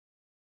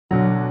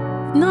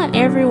Not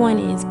everyone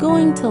is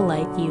going to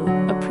like you,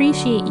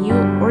 appreciate you,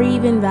 or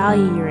even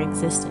value your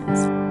existence.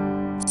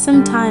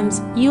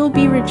 Sometimes you'll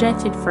be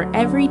rejected for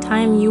every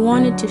time you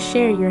wanted to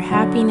share your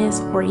happiness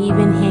or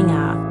even hang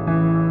out.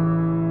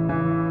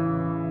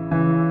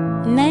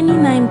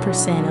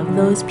 99% of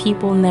those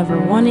people never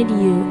wanted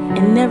you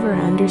and never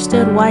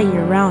understood why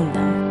you're around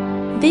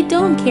them. They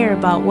don't care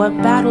about what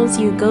battles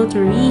you go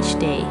through each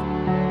day.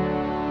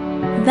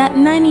 That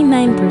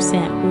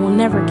 99% will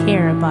never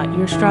care about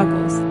your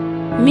struggles.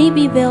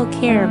 Maybe they'll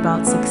care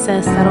about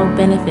success that'll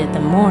benefit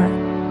them more.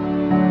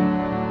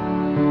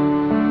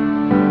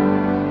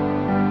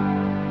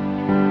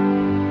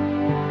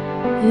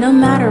 No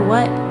matter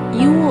what,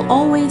 you will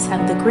always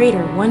have the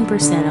greater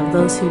 1% of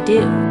those who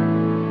do.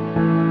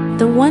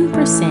 The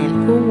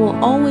 1% who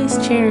will always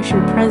cherish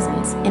your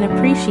presence and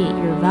appreciate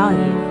your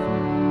value.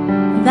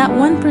 That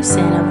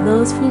 1% of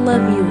those who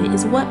love you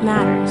is what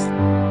matters.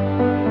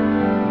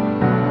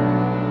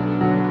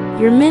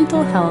 Your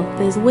mental health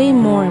is way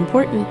more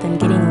important than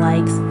getting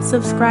likes,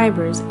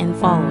 subscribers, and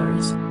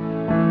followers.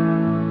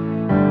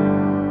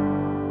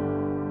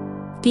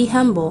 Be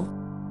humble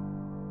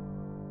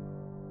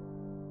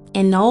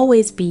and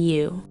always be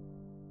you.